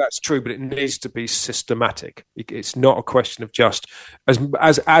all that's true, but it needs to be systematic. It's not a question of just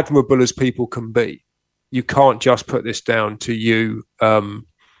as admirable as people can be. You can't just put this down to you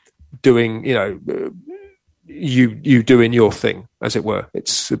doing, you doing your thing, as it were.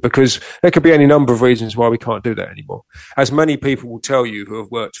 It's because there could be any number of reasons why we can't do that anymore. As many people will tell you who have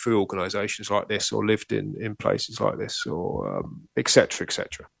worked through organisations like this or lived in places like this or et cetera, et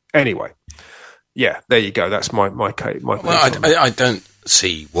cetera. Anyway, yeah, there you go. That's my case. Well, I don't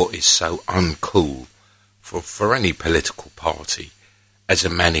see what is so uncool for any political party as a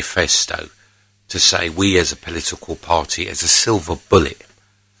manifesto to say we as a political party as a silver bullet.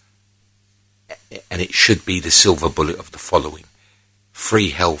 And it should be the silver bullet of the following: free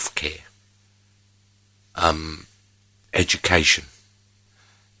health care, education,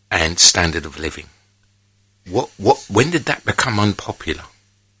 and standard of living. When did that become unpopular?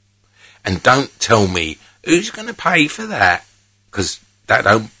 And don't tell me who's going to pay for that, because that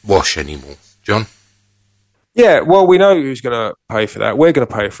don't wash anymore. John? Yeah, well, we know who's going to pay for that. We're going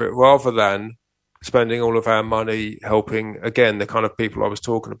to pay for it rather than spending all of our money helping, again, the kind of people I was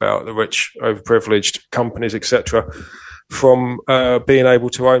talking about, the rich, overprivileged companies, etc., from being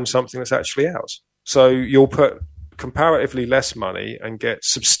able to own something that's actually ours. So you'll put comparatively less money and get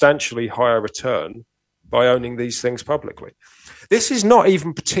substantially higher return by owning these things publicly. This is not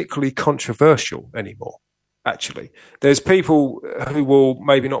even particularly controversial anymore, actually. There's people who will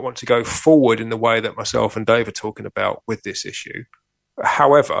maybe not want to go forward in the way that myself and Dave are talking about with this issue.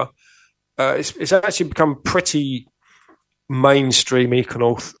 However, it's actually become pretty mainstream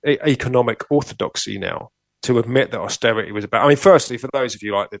economic orthodoxy now to admit that austerity was about. I mean, firstly, for those of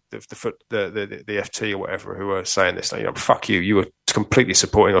you like the FT or whatever who are saying this, fuck you. You were completely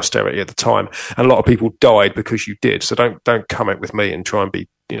supporting austerity at the time, and a lot of people died because you did. So don't come at with me and try and be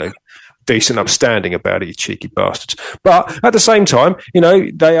decent upstanding about it, you cheeky bastards. But at the same time,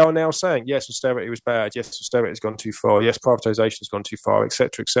 they are now saying, yes, austerity was bad. Yes, austerity has gone too far. Yes, privatisation has gone too far, et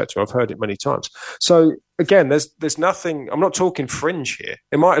cetera, et cetera. I've heard it many times. So again, there's nothing, I'm not talking fringe here.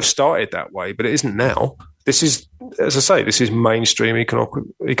 It might have started that way, but it isn't now. This is, as I say, this is mainstream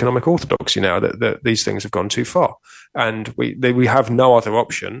economic orthodoxy now that these things have gone too far. And we have no other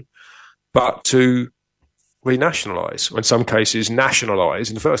option but to renationalise, or in some cases nationalise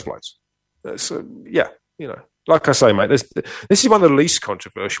in the first place. So, yeah, like I say, mate, this is one of the least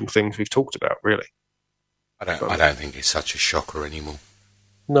controversial things we've talked about, really. I don't think it's such a shocker anymore.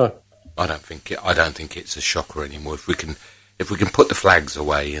 No, I don't think it's a shocker anymore. If we can put the flags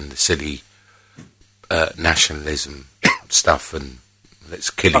away and the silly nationalism stuff, and let's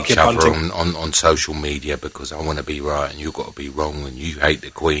kill each other on social media because I want to be right and you've got to be wrong, and you hate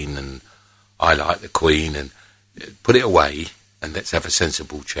the Queen and I like the Queen, and put it away and let's have a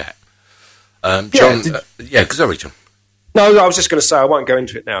sensible chat. John, sorry, John. No, I was just going to say I won't go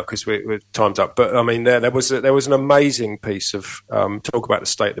into it now because we're time's up. But I mean, there was an amazing piece of talk about the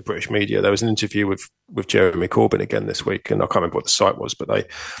state of the British media. There was an interview with Jeremy Corbyn again this week, and I can't remember what the site was, but they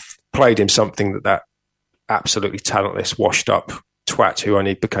played him something that absolutely talentless, washed up twat who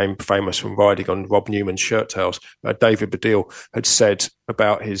only became famous from riding on Rob Newman's shirt tails, David Baddiel, had said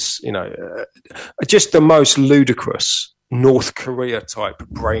about his, just the most ludicrous North Korea type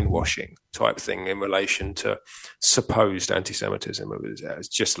brainwashing type thing in relation to supposed anti-Semitism. It's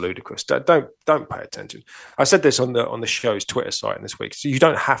just ludicrous. Don't pay attention. I said this on the show's Twitter site this week. So you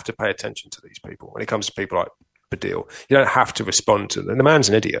don't have to pay attention to these people when it comes to people like Baddiel. You don't have to respond to them. The man's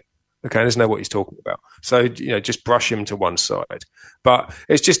an idiot. Okay, he doesn't know what he's talking about. So, just brush him to one side. But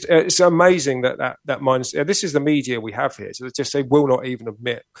it's amazing that minds. This is the media we have here. So they will not even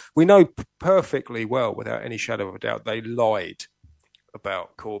admit. We know perfectly well, without any shadow of a doubt, they lied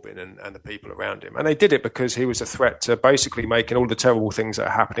about Corbyn and the people around him. And they did it because he was a threat to basically making all the terrible things that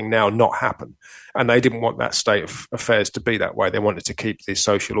are happening now not happen. And they didn't want that state of affairs to be that way. They wanted to keep the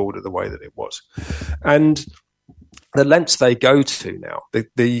social order the way that it was. And the lengths they go to now,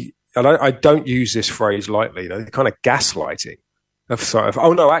 and I don't use this phrase lightly, the kind of gaslighting of sort of,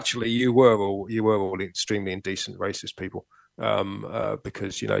 oh no, actually you were all extremely indecent racist people.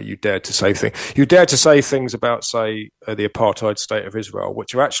 Because you dared to say things about, say, the apartheid state of Israel,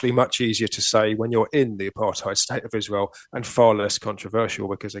 which are actually much easier to say when you're in the apartheid state of Israel and far less controversial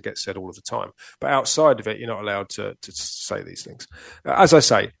because they get said all of the time. But outside of it, you're not allowed to say these things. As I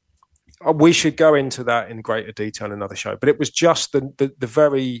say, we should go into that in greater detail in another show. But it was just the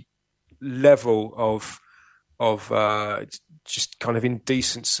very level of just kind of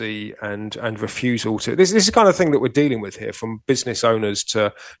indecency and refusal to this is the kind of thing that we're dealing with here, from business owners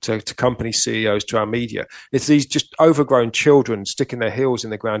to company CEOs to our media. It's these just overgrown children sticking their heels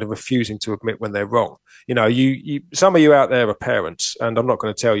in the ground and refusing to admit when they're wrong. You some of you out there are parents, and I'm not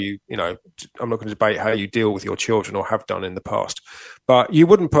going to tell you, I'm not going to debate how you deal with your children or have done in the past, but you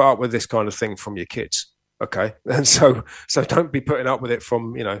wouldn't put up with this kind of thing from your kids. Okay. And so don't be putting up with it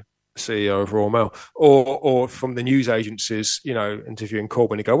from, CEO of Royal Mail or from the news agencies, interviewing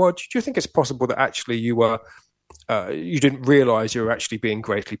Corbyn. You go, well, do you think it's possible that actually you didn't realise you were actually being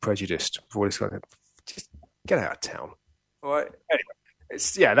greatly prejudiced for this kind of? Just get out of town. All right. Anyway,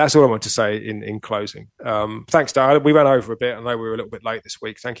 that's all I want to say in closing. Thanks, Dad. We ran over a bit. I know we were a little bit late this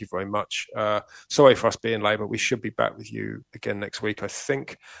week. Thank you very much. Sorry for us being late, but we should be back with you again next week, I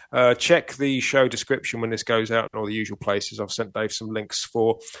think. Check the show description when this goes out in all the usual places. I've sent Dave some links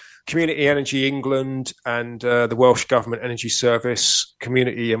for Community Energy England and the Welsh Government Energy Service,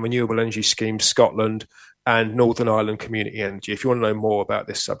 Community and Renewable Energy Scheme Scotland, and Northern Ireland Community Energy. If you want to know more about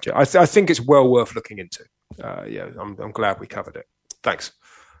this subject, I think it's well worth looking into. I'm glad we covered it. Thanks.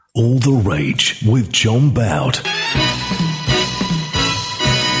 All the Rage with John Boud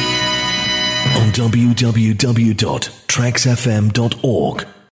on www.traxfm.org.